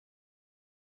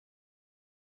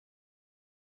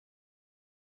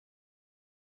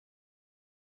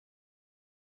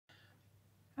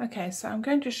Okay, so I'm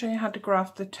going to show you how to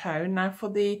graft the toe. Now for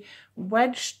the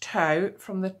wedge toe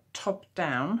from the top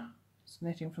down, so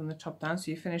knitting from the top down, so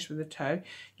you finish with the toe,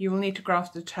 you will need to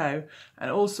graft the toe.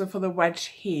 And also for the wedge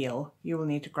heel, you will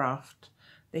need to graft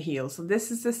the heel. So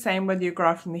this is the same whether you're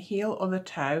grafting the heel or the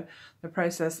toe, the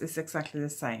process is exactly the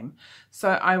same. So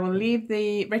I will leave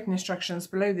the written instructions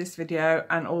below this video,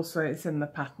 and also it's in the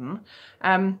pattern.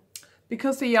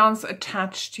 Because the yarn's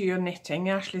attached to your knitting,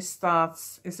 it actually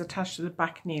is attached to the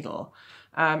back needle.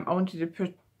 I want you to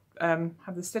put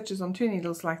have the stitches on 2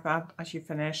 needles like that as you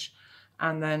finish,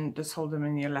 and then just hold them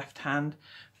in your left hand.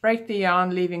 Break the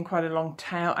yarn, leaving quite a long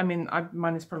tail. I mean,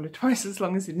 mine is probably twice as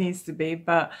long as it needs to be,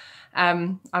 but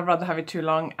I'd rather have it too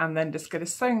long, and then just get a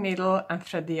sewing needle and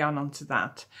thread the yarn onto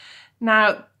that.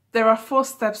 Now, there are 4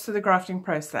 steps to the grafting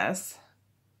process.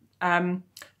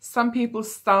 Some people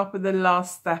start with the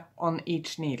last step on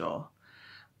each needle.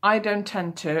 I don't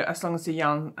tend to, as long as the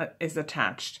yarn is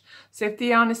attached. So if the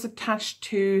yarn is attached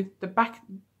to the back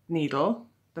needle,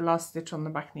 the last stitch on the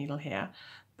back needle here,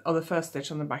 or the first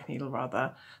stitch on the back needle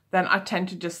rather, then I tend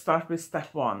to just start with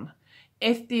step 1.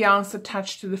 If the yarn's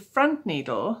attached to the front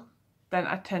needle, then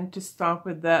I tend to start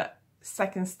with the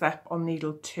second step on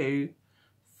needle 2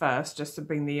 first, just to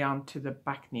bring the yarn to the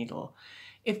back needle.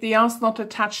 If the yarn's not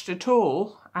attached at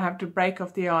all, I have to break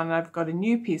off the yarn and I've got a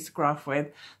new piece to graft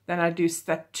with, then I do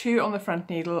step 2 on the front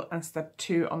needle and step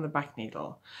 2 on the back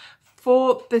needle.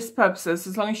 For this purposes,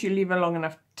 as long as you leave a long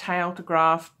enough tail to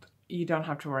graft, you don't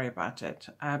have to worry about it.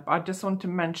 But I just want to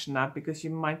mention that because you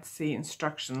might see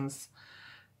instructions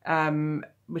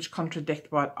which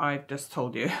contradict what I've just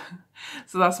told you.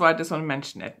 So that's why I just want to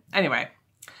mention it. Anyway,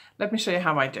 let me show you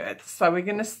how I do it. So we're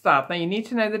going to start. Now you need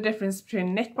to know the difference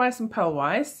between knitwise and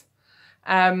purlwise.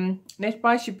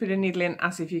 Knitwise, you put a needle in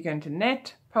as if you're going to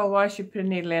knit. Purlwise, you put a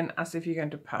needle in as if you're going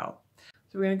to purl.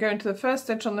 So we're going to go into the first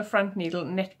stitch on the front needle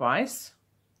knitwise.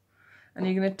 And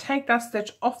you're going to take that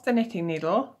stitch off the knitting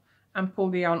needle and pull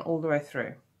the yarn all the way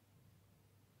through.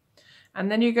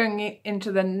 And then you're going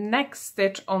into the next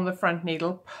stitch on the front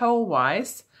needle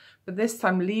purlwise, but this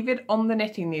time leave it on the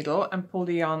knitting needle and pull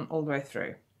the yarn all the way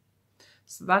through.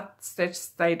 So that stitch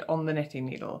stayed on the knitting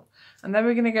needle. And then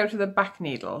we're going to go to the back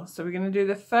needle. So we're going to do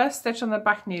the first stitch on the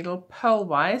back needle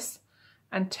purlwise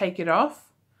and take it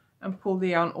off and pull the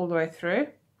yarn all the way through.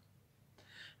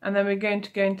 And then we're going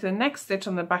to go into the next stitch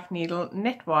on the back needle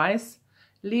knitwise,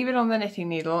 leave it on the knitting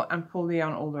needle and pull the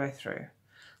yarn all the way through.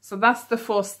 So that's the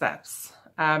 4 steps.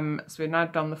 So we've now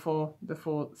done the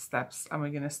four steps, and we're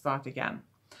going to start again.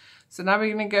 So now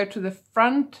we're going to go to the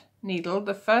front needle,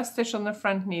 the first stitch on the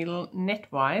front needle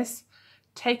knitwise,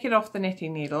 take it off the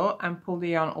knitting needle and pull the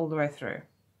yarn all the way through.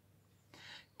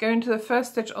 Go into the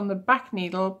first stitch on the back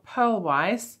needle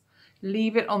purlwise,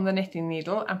 leave it on the knitting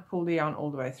needle and pull the yarn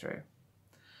all the way through.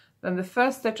 Then the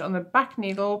first stitch on the back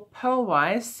needle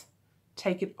purlwise,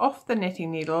 take it off the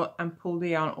knitting needle and pull the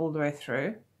yarn all the way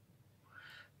through.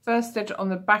 First stitch on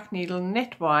the back needle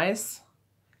knitwise,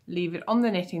 leave it on the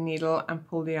knitting needle and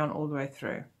pull the yarn all the way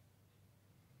through.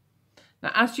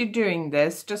 Now as you're doing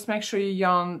this, just make sure your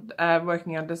yarn,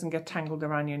 working yarn, doesn't get tangled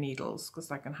around your needles, because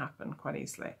that can happen quite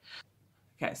easily.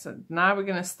 Okay, so now we're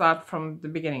going to start from the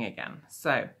beginning again.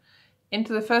 So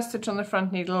into the first stitch on the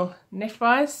front needle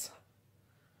knitwise,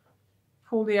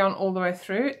 pull the yarn all the way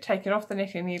through, take it off the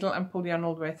knitting needle and pull the yarn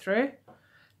all the way through.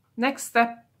 Next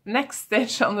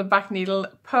stitch on the back needle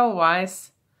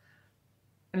purlwise,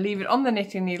 and leave it on the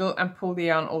knitting needle and pull the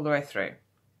yarn all the way through.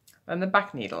 Then the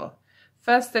back needle.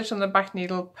 First stitch on the back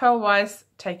needle purlwise,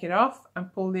 take it off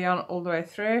and pull the yarn all the way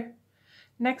through.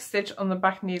 Next stitch on the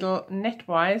back needle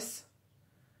knitwise,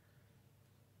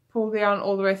 pull the yarn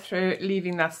all the way through,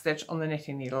 leaving that stitch on the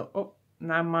knitting needle. Oh,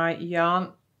 now my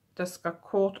yarn just got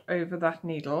caught over that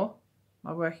needle,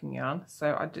 my working yarn.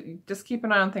 So just keep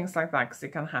an eye on things like that, because it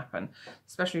can happen,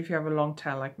 especially if you have a long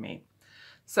tail like me.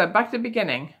 So back to the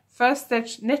beginning. First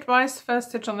stitch knitwise, first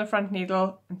stitch on the front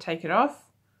needle and take it off.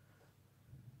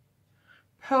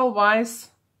 Purlwise,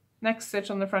 next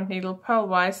stitch on the front needle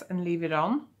purlwise and leave it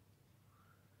on.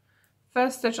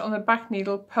 First stitch on the back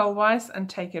needle purlwise and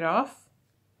take it off.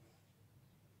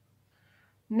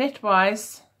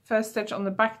 Knitwise, first stitch on the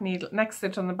back needle, next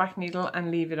stitch on the back needle and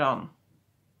leave it on.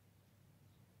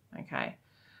 Okay,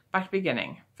 back to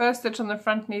beginning. First stitch on the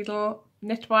front needle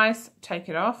knitwise, take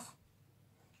it off.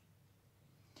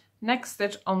 Next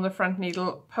stitch on the front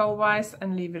needle purlwise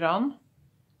and leave it on.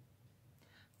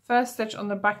 First stitch on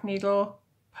the back needle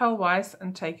purlwise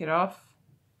and take it off.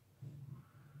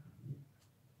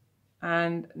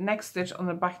 And next stitch on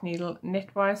the back needle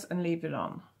knitwise and leave it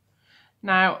on.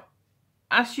 Now,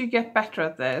 as you get better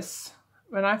at this,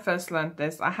 when I first learned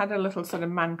this, I had a little sort of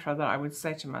mantra that I would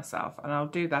say to myself, and I'll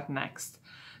do that next.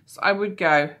 So I would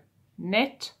go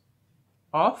knit,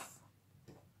 off,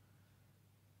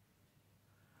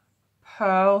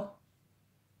 purl,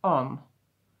 on.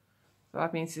 So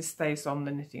that means it stays on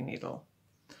the knitting needle.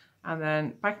 And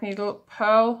then back needle,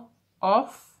 purl,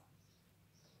 off,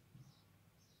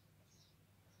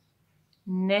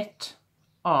 knit,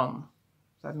 on.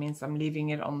 So that means I'm leaving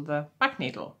it on the back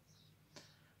needle.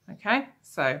 Okay,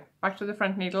 so back to the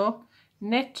front needle,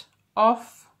 knit,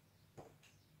 off,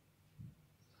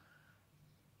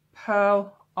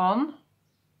 purl, on,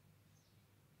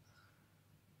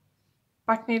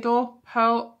 back needle,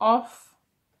 purl, off,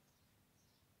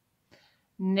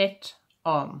 knit,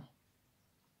 on.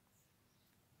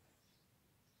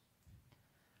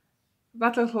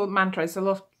 That little mantra is a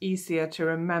lot easier to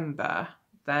remember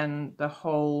than the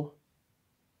whole,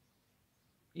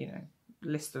 you know,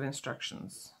 list of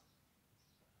instructions.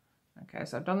 Okay,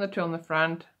 so I've done the 2 on the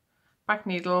front, back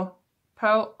needle,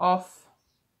 purl, off,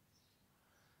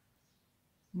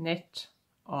 knit,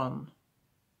 on.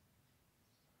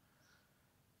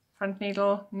 Front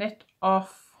needle, knit,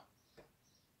 off,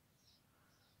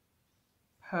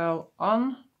 purl,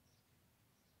 on,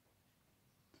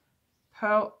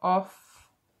 purl, off,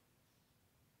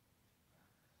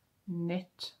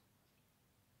 knit,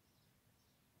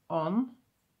 on,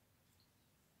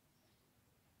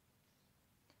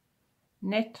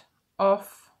 knit,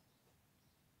 off,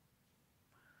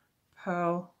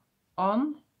 purl,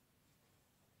 on,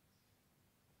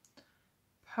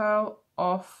 purl,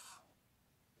 off,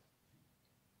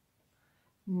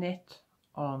 knit,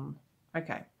 on.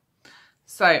 Okay,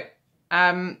 so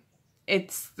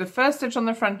it's the first stitch on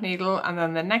the front needle, and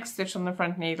then the next stitch on the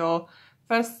front needle,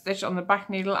 first stitch on the back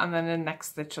needle, and then the next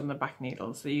stitch on the back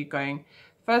needle. So you're going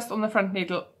first on the front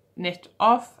needle, knit,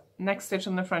 off, next stitch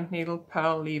on the front needle,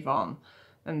 purl, leave, on.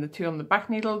 Then the 2 on the back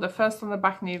needle, the first on the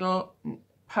back needle,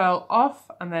 purl, off,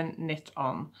 and then knit,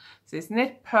 on. So it's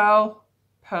knit, purl,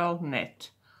 purl,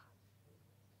 knit,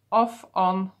 off,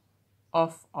 on,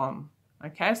 off, on.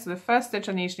 Okay, so the first stitch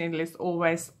on each needle is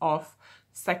always off,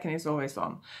 second is always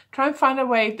on. Try and find a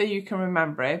way that you can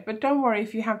remember it, but don't worry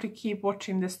if you have to keep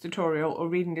watching this tutorial or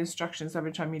reading the instructions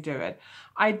every time you do it.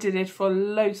 I did it for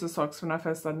loads of socks when I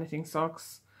first started knitting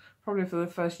socks. Probably for the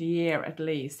first year at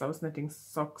least, I was knitting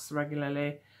socks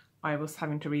regularly. I was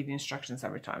having to read the instructions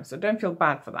every time, so don't feel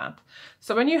bad for that.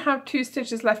 So when you have 2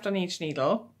 stitches left on each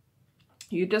needle,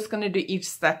 you're just going to do each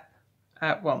step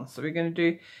at once. So we're going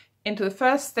to do into the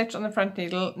first stitch on the front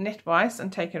needle knitwise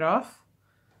and take it off,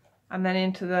 and then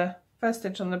into the first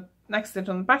stitch on the next stitch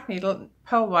on the back needle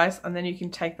purlwise, and then you can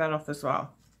take that off as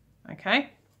well. Okay,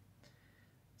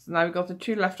 so now we've got the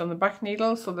 2 left on the back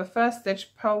needle. So the first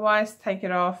stitch purlwise, take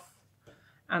it off,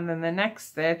 and then the next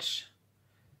stitch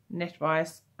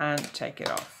knitwise and take it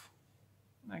off.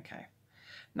 Okay,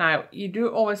 now you do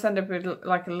always end up with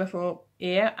like a little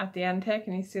ear at the end here.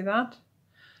 Can you see that?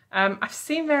 I've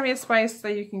seen various ways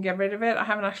that you can get rid of it. I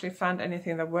haven't actually found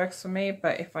anything that works for me,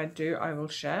 but if I do, I will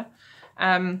share.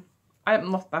 I'm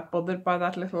not that bothered by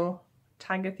that little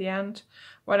tag at the end.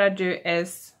 What I do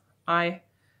is I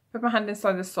put my hand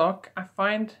inside the sock,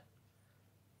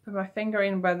 put my finger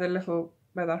in where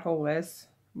that hole is,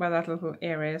 where that little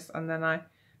ear is, and then I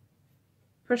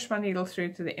push my needle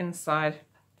through to the inside.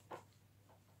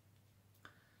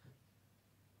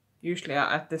 Usually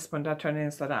at this point I turn it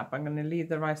inside out. I'm going to leave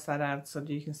the right side out so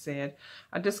that you can see it.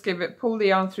 I just pull the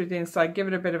yarn through the inside, give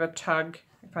it a bit of a tug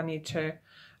if I need to,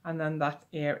 and then that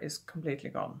ear is completely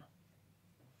gone.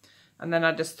 And then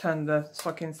I just turn the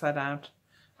sock inside out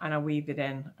and I weave it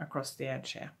in across the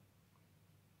edge here.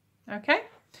 Okay,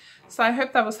 so I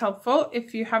hope that was helpful.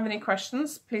 If you have any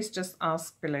questions, please just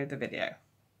ask below the video.